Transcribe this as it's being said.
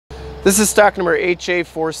This is stock number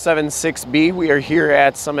 8J476B. We are here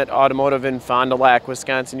at Summit Automotive in Fond du Lac,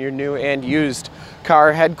 Wisconsin, your new and used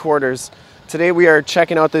car headquarters. Today we are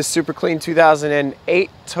checking out this super clean 2008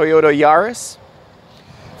 Toyota Yaris.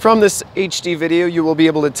 From this HD video, you will be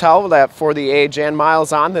able to tell that for the age and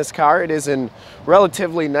miles on this car, it is in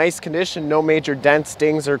relatively nice condition. No major dents,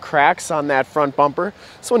 dings, or cracks on that front bumper.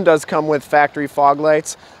 This one does come with factory fog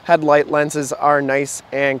lights. Headlight lenses are nice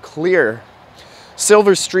and clear.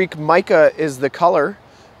 Silver Streak Mica is the color,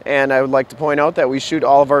 and I would like to point out that we shoot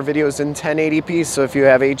all of our videos in 1080p, so if you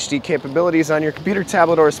have HD capabilities on your computer,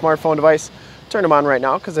 tablet, or smartphone device, turn them on right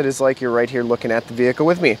now because it is like you're right here looking at the vehicle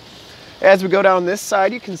with me. As we go down this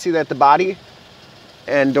side, you can see that the body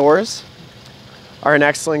and doors are in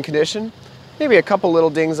excellent condition. Maybe a couple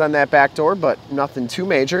little dings on that back door, but nothing too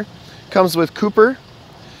major. Comes with Cooper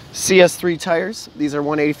CS3 tires. These are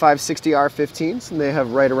 185/60R15s, and they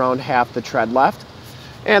have right around half the tread left.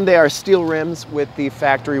 And they are steel rims with the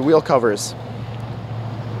factory wheel covers.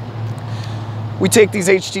 We take these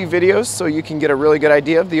HD videos so you can get a really good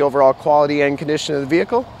idea of the overall quality and condition of the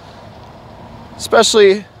vehicle,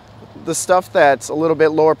 especially the stuff that's a little bit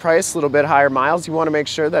lower price, a little bit higher miles. You want to make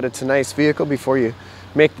sure that it's a nice vehicle before you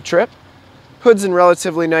make the trip. Hood's in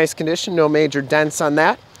relatively nice condition, no major dents on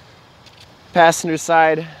that. Passenger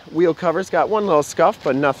side wheel covers got one little scuff,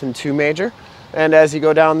 but nothing too major. And as you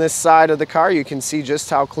go down this side of the car, you can see just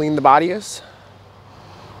how clean the body is,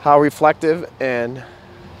 how reflective and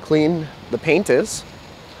clean the paint is.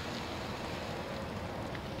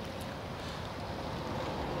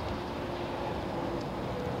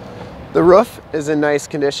 The roof is in nice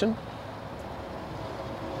condition.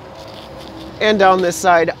 And down this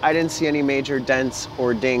side, I didn't see any major dents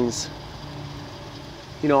or dings.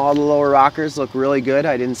 You know, all the lower rockers look really good.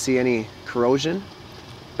 I didn't see any corrosion.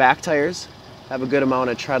 Back tires have a good amount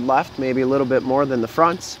of tread left, maybe a little bit more than the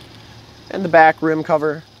fronts. And the back rim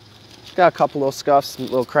cover, got a couple little scuffs, a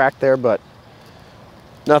little crack there, but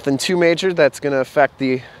nothing too major that's going to affect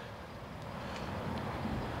the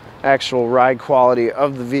actual ride quality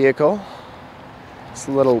of the vehicle. It's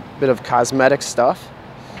a little bit of cosmetic stuff.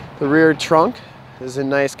 The rear trunk is in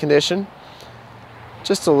nice condition.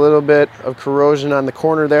 Just a little bit of corrosion on the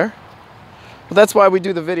corner there. But that's why we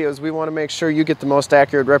do the videos. We want to make sure you get the most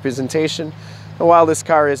accurate representation. And while this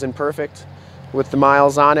car isn't perfect, with the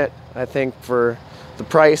miles on it, I think for the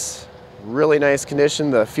price, really nice condition,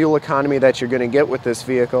 the fuel economy that you're going to get with this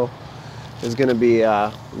vehicle is going to be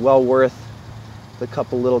well worth the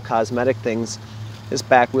couple little cosmetic things. This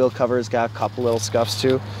back wheel cover's got a couple little scuffs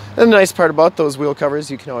too. And the nice part about those wheel covers,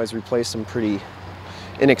 you can always replace them pretty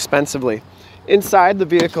inexpensively. Inside, the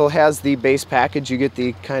vehicle has the base package. You get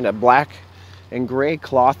the kind of black and gray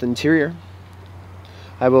cloth interior.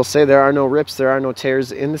 I will say there are no rips, there are no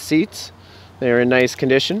tears in the seats. They're in nice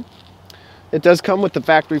condition. It does come with the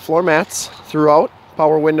factory floor mats throughout,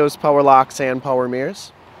 power windows, power locks, and power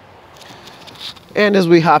mirrors. And as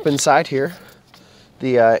we hop inside here,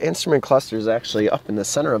 the instrument cluster is actually up in the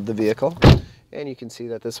center of the vehicle. And you can see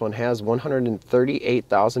that this one has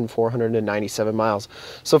 138,497 miles.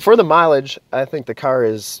 So for the mileage, I think the car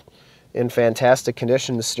is in fantastic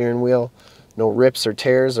condition. The steering wheel, no rips or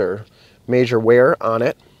tears or major wear on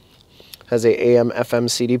it. Has a AM/FM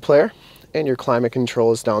CD player, and your climate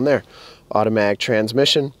control is down there. Automatic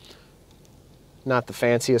transmission. Not the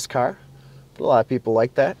fanciest car, but a lot of people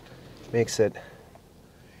like that. Makes it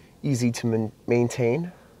easy to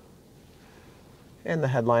maintain. And the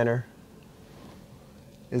headliner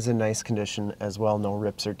is in nice condition as well. No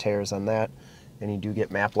rips or tears on that. And you do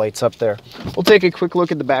get map lights up there. We'll take a quick look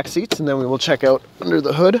at the back seats, and then we will check out under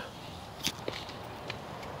the hood.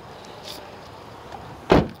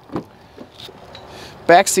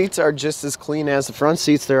 Back seats are just as clean as the front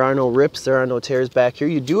seats. There are no rips, there are no tears back here.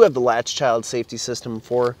 You do have the Latch child safety system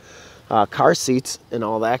for car seats and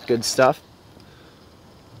all that good stuff.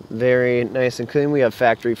 Very nice and clean. We have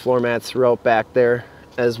factory floor mats throughout back there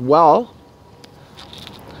as well.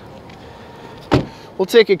 We'll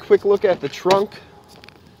take a quick look at the trunk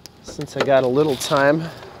since I got a little time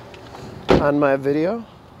on my video.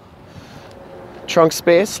 Trunk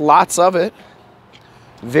space, lots of it.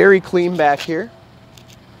 Very clean back here.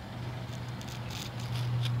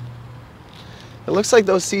 It looks like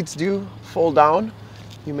those seats do fold down.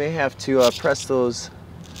 You may have to press those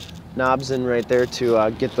knobs in right there to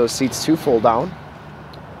get those seats to fold down.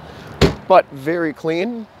 But very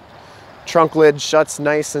clean. Trunk lid shuts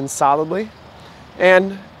nice and solidly.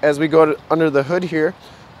 And as we go under the hood here,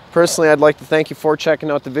 personally, I'd like to thank you for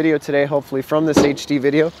checking out the video today. Hopefully from this HD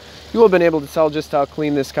video, you will have been able to tell just how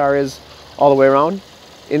clean this car is all the way around,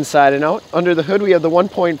 inside and out. Under the hood, we have the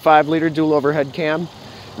 1.5 liter dual overhead cam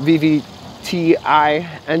VVTi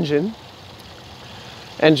engine.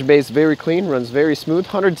 Engine bay is very clean, runs very smooth,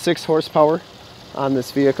 106 horsepower on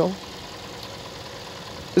this vehicle.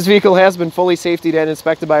 This vehicle has been fully safetied and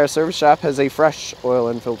inspected by our service shop, has a fresh oil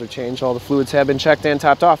and filter change. All the fluids have been checked and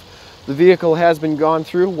topped off. The vehicle has been gone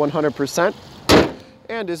through 100%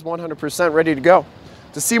 and is 100% ready to go.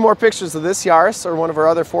 To see more pictures of this Yaris or one of our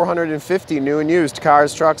other 450 new and used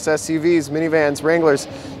cars, trucks, SUVs, minivans, Wranglers,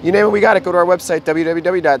 you name it, we got it. Go to our website,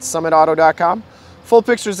 www.summitauto.com. Full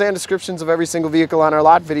pictures and descriptions of every single vehicle on our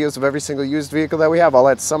lot, videos of every single used vehicle that we have, all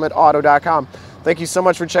at summitauto.com. Thank you so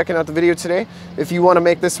much for checking out the video today. If you want to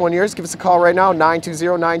make this one yours, give us a call right now,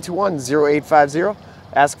 920-921-0850.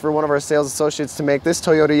 Ask for one of our sales associates to make this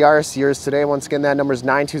Toyota Yaris yours today. Once again, that number is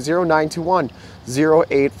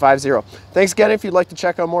 920-921-0850. Thanks again. If you'd like to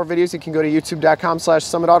check out more videos, you can go to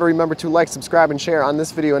youtube.com/summitauto. Remember to like, subscribe, and share on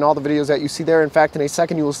this video and all the videos that you see there. In fact, in a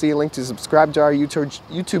second, you will see a link to subscribe to our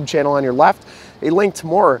YouTube channel on your left, a link to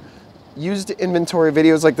more used inventory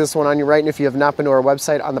videos like this one on your right, and if you have not been to our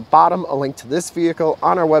website, on the bottom, a link to this vehicle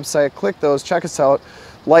on our website. Click those, check us out,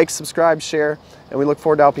 like, subscribe, share, and we look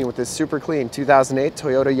forward to helping you with this super clean 2008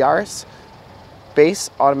 Toyota Yaris base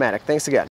automatic. Thanks again.